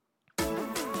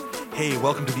Hey,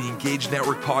 welcome to the Engage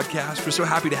Network podcast. We're so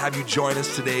happy to have you join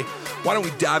us today. Why don't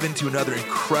we dive into another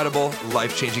incredible,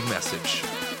 life-changing message?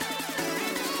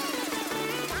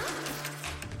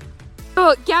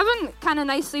 So Gavin kind of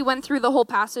nicely went through the whole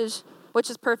passage, which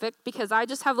is perfect because I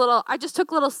just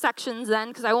took little sections then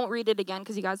because I won't read it again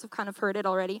because you guys have kind of heard it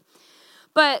already.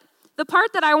 But the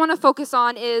part that I want to focus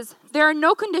on is there are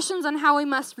no conditions on how we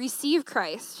must receive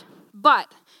Christ,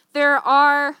 but there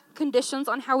are conditions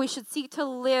on how we should seek to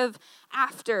live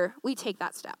after we take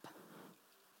that step.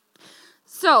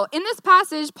 So in this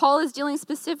passage, Paul is dealing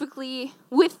specifically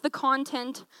with the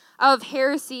content of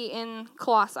heresy in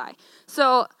Colossae.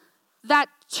 So that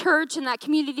church and that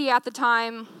community at the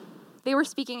time, they were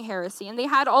speaking heresy, and they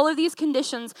had all of these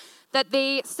conditions that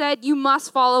they said you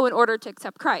must follow in order to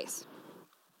accept Christ.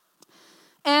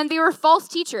 And they were false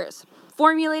teachers,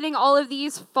 formulating all of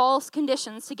these false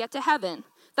conditions to get to heaven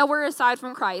that were aside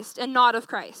from Christ and not of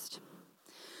Christ.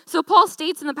 So Paul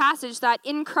states in the passage that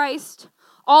in Christ,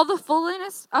 all the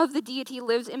fullness of the deity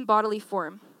lives in bodily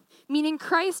form, meaning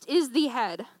Christ is the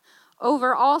head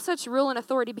over all such rule and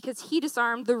authority because he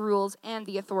disarmed the rules and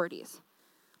the authorities.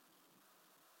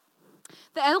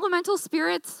 The elemental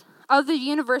spirits of the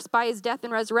universe by his death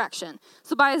and resurrection.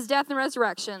 So by his death and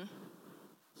resurrection,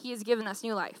 he has given us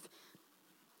new life.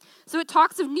 So it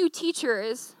talks of new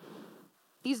teachers,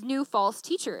 these new false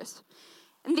teachers.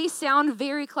 And they sound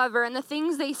very clever, and the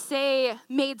things they say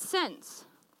made sense.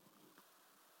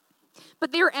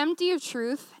 But they were empty of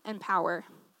truth and power.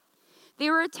 They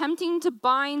were attempting to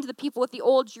bind the people with the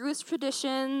old Jewish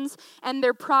traditions and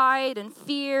their pride and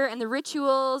fear and the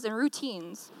rituals and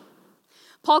routines.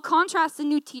 Paul contrasts the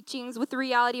new teachings with the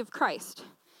reality of Christ.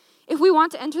 If we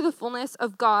want to enter the fullness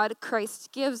of God,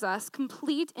 Christ gives us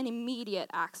complete and immediate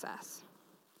access.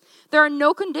 There are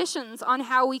no conditions on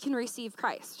how we can receive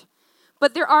Christ,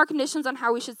 but there are conditions on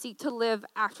how we should seek to live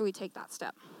after we take that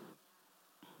step.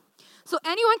 So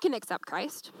anyone can accept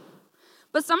Christ,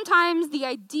 but sometimes the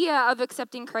idea of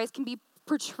accepting Christ can be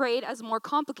portrayed as more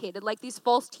complicated, like these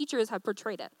false teachers have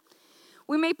portrayed it.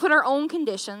 We may put our own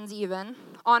conditions even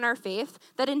on our faith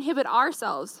that inhibit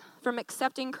ourselves from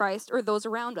accepting Christ or those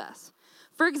around us.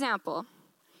 For example,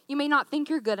 you may not think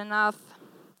you're good enough,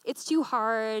 it's too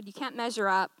hard, you can't measure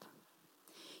up.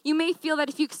 You may feel that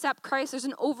if you accept Christ, there's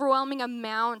an overwhelming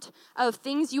amount of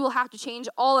things you will have to change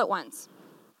all at once.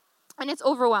 And it's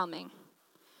overwhelming.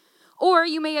 Or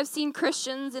you may have seen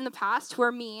Christians in the past who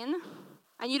are mean,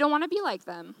 and you don't want to be like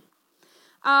them.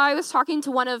 I was talking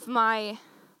to one of my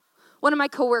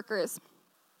coworkers,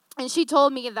 and she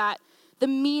told me that the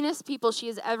meanest people she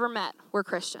has ever met were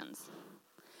Christians.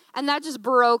 And that just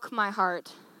broke my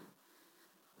heart.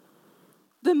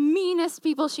 The meanest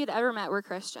people she had ever met were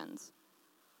Christians.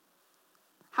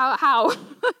 How?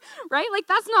 Right? Like,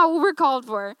 that's not what we're called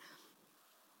for.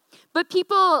 But she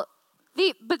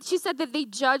said that they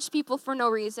judge people for no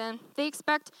reason. They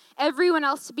expect everyone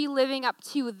else to be living up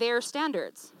to their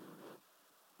standards.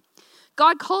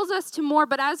 God calls us to more,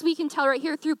 but as we can tell right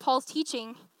here through Paul's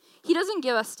teaching, he doesn't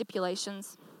give us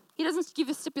stipulations. He doesn't give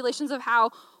us stipulations of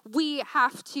how we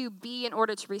have to be in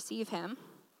order to receive him.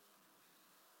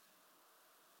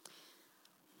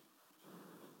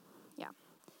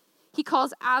 He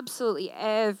calls absolutely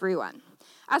everyone.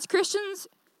 As Christians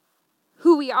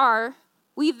who we are,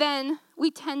 we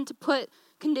tend to put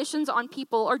conditions on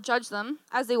people or judge them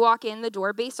as they walk in the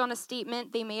door based on a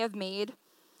statement they may have made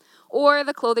or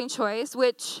the clothing choice,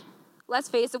 which, let's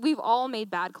face it, we've all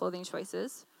made bad clothing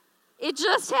choices. It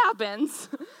just happens.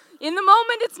 In the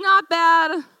moment, it's not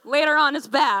bad. Later on, it's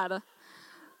bad.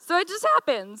 So it just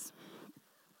happens.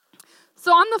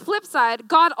 So on the flip side,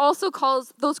 God also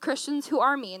calls those Christians who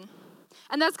are mean.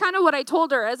 And that's kind of what I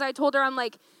told her. As I told her, I'm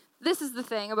like, this is the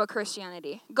thing about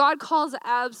Christianity. God calls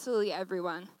absolutely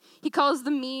everyone. He calls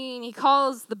the mean, he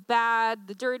calls the bad,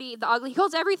 the dirty, the ugly. He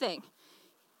calls everything.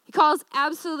 He calls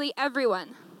absolutely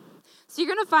everyone. So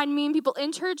you're going to find mean people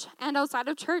in church and outside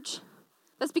of church.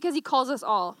 That's because he calls us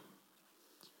all.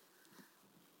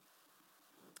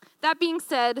 That being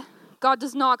said, God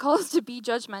does not call us to be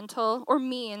judgmental or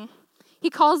mean. He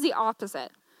calls the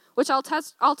opposite, which I'll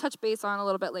touch base on a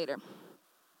little bit later.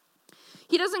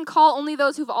 He doesn't call only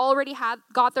those who've already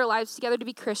got their lives together to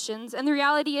be Christians. And the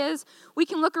reality is, we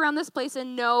can look around this place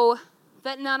and know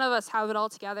that none of us have it all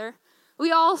together. We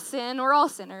all sin. We're all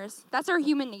sinners. That's our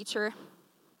human nature.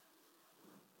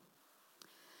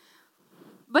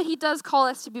 But he does call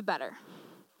us to be better.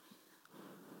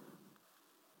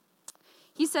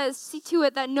 He says, see to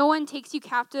it that no one takes you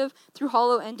captive through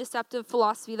hollow and deceptive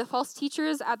philosophy. The false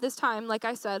teachers at this time, like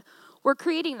I said, were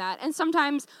creating that. And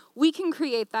sometimes we can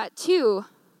create that too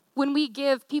when we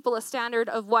give people a standard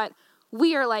of what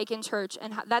we are like in church,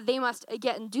 and that they must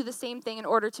get and do the same thing in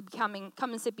order to come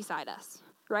and sit beside us,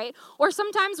 right? Or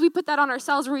sometimes we put that on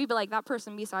ourselves where we be like, that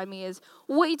person beside me is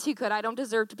way too good. I don't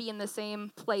deserve to be in the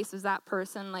same place as that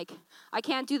person. Like, I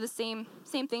can't do the same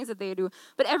things that they do.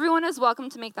 But everyone is welcome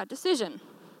to make that decision.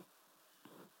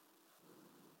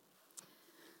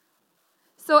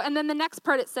 So, and then the next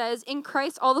part it says, in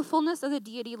Christ, all the fullness of the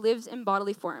deity lives in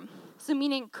bodily form. So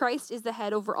meaning Christ is the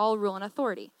head over all rule and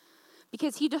authority,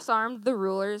 because he disarmed the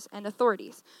rulers and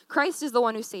authorities. Christ is the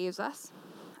one who saves us.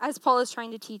 As Paul is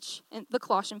trying to teach the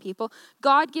Colossian people,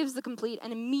 God gives the complete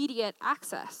and immediate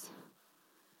access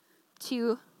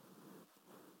to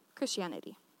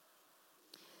Christianity.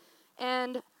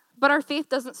 But our faith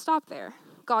doesn't stop there.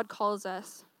 God calls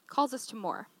us to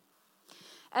more.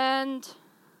 And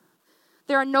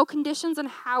there are no conditions on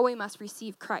how we must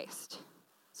receive Christ.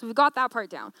 So we've got that part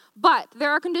down. But there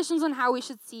are conditions on how we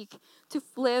should seek to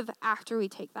live after we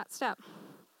take that step.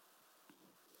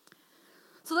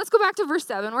 So let's go back to verse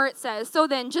 7 where it says, so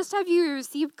then, just as you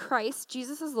received Christ,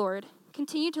 Jesus as Lord,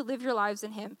 continue to live your lives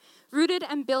in him, rooted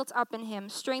and built up in him,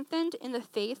 strengthened in the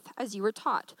faith as you were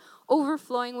taught,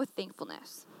 overflowing with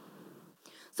thankfulness.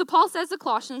 So Paul says to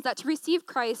Colossians that to receive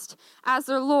Christ as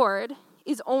their Lord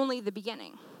is only the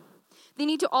beginning. They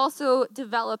need to also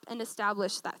develop and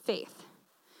establish that faith.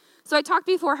 So I talked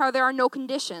before how there are no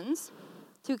conditions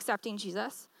to accepting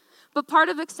Jesus, but part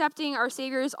of accepting our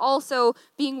Savior is also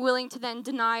being willing to then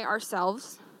deny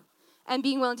ourselves and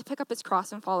being willing to pick up his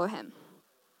cross and follow him.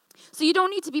 So you don't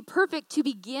need to be perfect to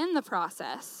begin the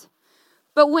process,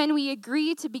 but when we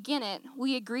agree to begin it,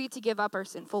 we agree to give up our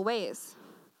sinful ways.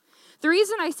 The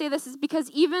reason I say this is because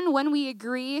even when we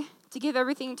agree to give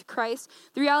everything to Christ,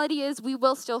 the reality is we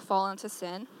will still fall into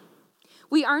sin.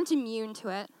 We aren't immune to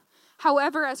it.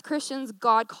 However, as Christians,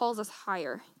 God calls us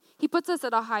higher. He puts us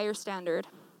at a higher standard.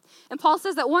 And Paul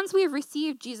says that once we have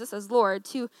received Jesus as Lord,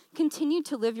 to continue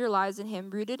to live your lives in him,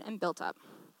 rooted and built up.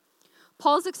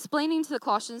 Paul is explaining to the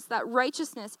Colossians that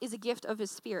righteousness is a gift of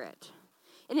his Spirit,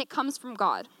 and it comes from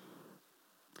God.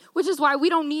 Which is why we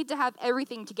don't need to have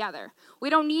everything together.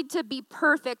 We don't need to be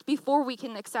perfect before we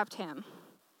can accept him.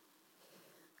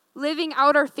 Living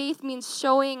out our faith means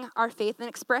showing our faith and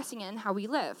expressing it in how we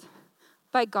live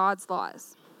by God's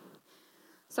laws.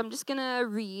 So I'm just going to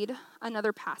read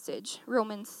another passage,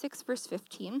 Romans 6, verse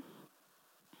 15.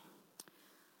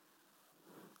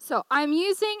 So I'm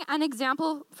using an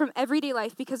example from everyday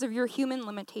life because of your human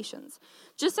limitations.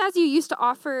 Just as you used to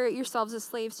offer yourselves as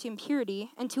slaves to impurity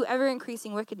and to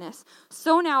ever-increasing wickedness,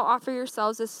 so now offer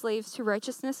yourselves as slaves to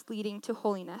righteousness leading to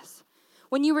holiness.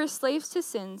 When you were slaves to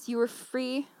sins, you were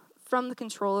free from the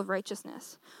control of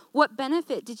righteousness. What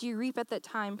benefit did you reap at that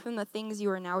time from the things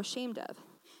you are now ashamed of?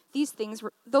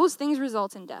 Those things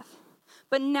result in death.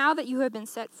 But now that you have been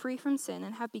set free from sin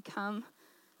and have become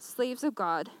slaves of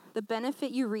God, the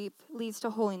benefit you reap leads to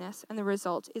holiness, and the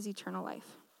result is eternal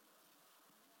life.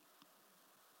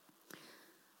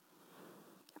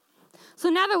 So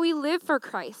now that we live for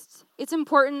Christ, it's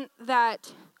important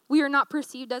that we are not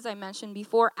perceived, as I mentioned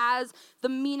before, as the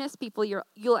meanest people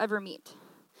you'll ever meet,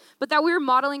 but that we are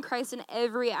modeling Christ in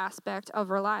every aspect of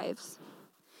our lives.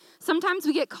 Sometimes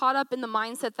we get caught up in the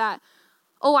mindset that,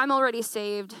 oh, I'm already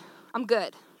saved, I'm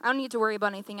good. I don't need to worry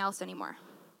about anything else anymore.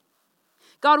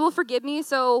 God will forgive me,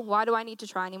 so why do I need to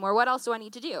try anymore? What else do I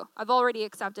need to do? I've already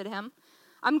accepted him.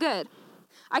 I'm good.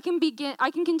 I can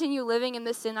continue living in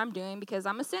the sin I'm doing because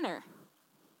I'm a sinner.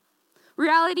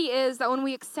 Reality is that when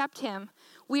we accept him,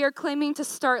 we are claiming to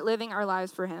start living our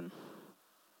lives for him.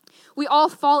 We all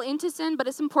fall into sin, but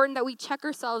it's important that we check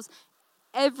ourselves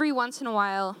every once in a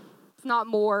while, if not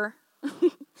more,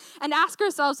 and ask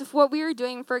ourselves if what we are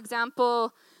doing, for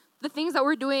example, the things that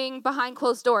we're doing behind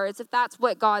closed doors, if that's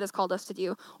what God has called us to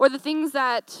do, or the things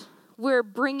that we're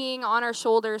bringing on our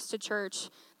shoulders to church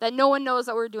that no one knows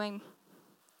that we're doing,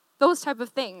 those type of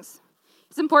things.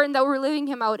 It's important that we're living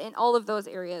him out in all of those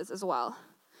areas as well,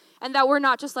 and that we're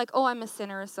not just like, oh, I'm a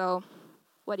sinner, so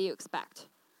what do you expect?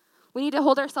 We need to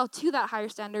hold ourselves to that higher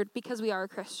standard because we are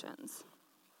Christians.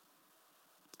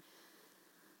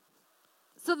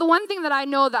 So the one thing that I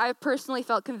know that I've personally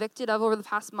felt convicted of over the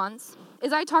past months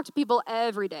is I talk to people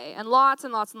every day, and lots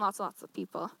and lots and lots and lots of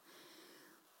people.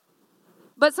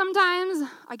 But sometimes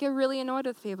I get really annoyed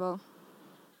with people.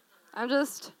 I'm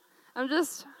just,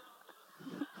 sometimes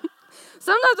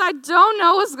I don't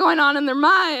know what's going on in their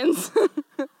minds.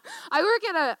 I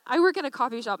work at a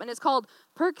coffee shop, and it's called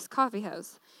Perks Coffee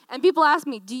House. And people ask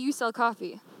me, do you sell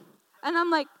coffee? And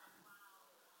I'm like,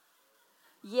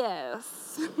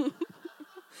 yes.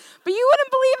 But you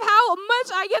wouldn't believe how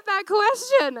much I get that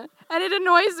question. And it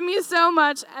annoys me so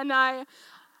much. And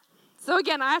So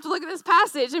again, I have to look at this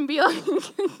passage and be like,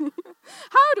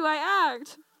 how do I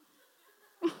act?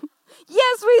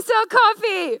 Yes, we sell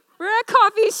coffee. We're at a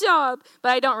coffee shop. But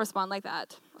I don't respond like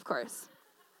that, of course.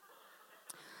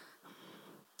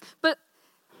 But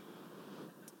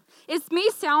it may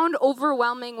sound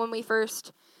overwhelming when we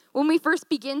first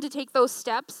begin to take those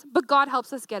steps, but God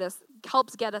helps get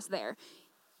us there.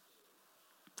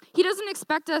 He doesn't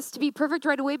expect us to be perfect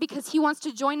right away because he wants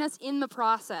to join us in the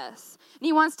process. And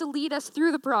he wants to lead us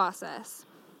through the process.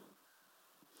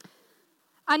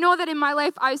 I know that in my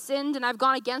life I've sinned and I've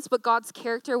gone against what God's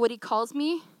character, what he calls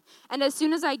me. And as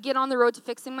soon as I get on the road to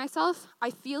fixing myself, I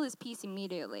feel his peace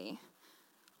immediately.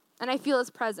 And I feel his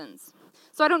presence.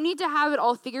 So I don't need to have it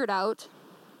all figured out,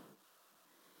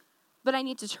 but I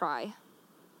need to try.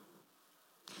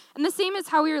 And the same is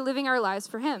how we are living our lives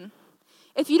for him.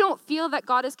 If you don't feel that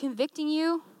God is convicting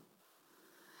you,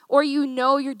 or you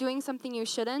know you're doing something you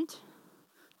shouldn't,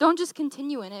 don't just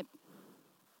continue in it.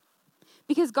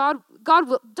 Because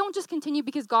don't just continue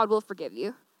because God will forgive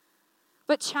you.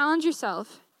 But challenge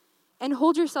yourself and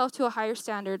hold yourself to a higher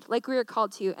standard like we are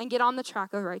called to and get on the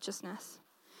track of righteousness.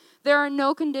 There are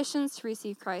no conditions to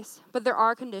receive Christ, but there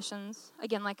are conditions,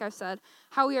 again, like I've said,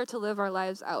 how we are to live our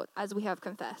lives out as we have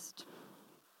confessed.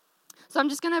 So I'm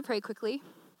just going to pray quickly.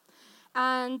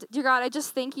 And dear God, I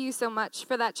just thank you so much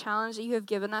for that challenge that you have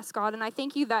given us, God. And I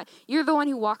thank you that you're the one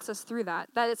who walks us through that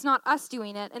it's not us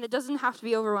doing it, and it doesn't have to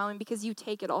be overwhelming because you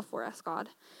take it all for us, God.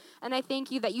 And I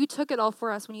thank you that you took it all for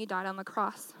us when you died on the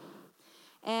cross.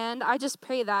 And I just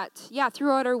pray that,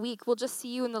 throughout our week, we'll just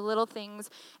see you in the little things,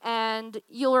 and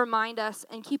you'll remind us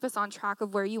and keep us on track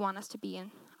of where you want us to be.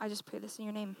 And I just pray this in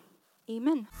your name.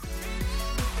 Amen.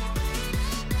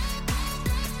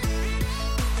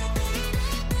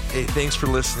 Hey, thanks for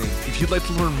listening. If you'd like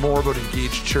to learn more about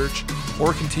Engaged Church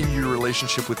or continue your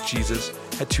relationship with Jesus,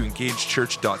 head to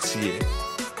engagedchurch.ca.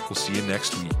 We'll see you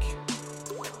next week.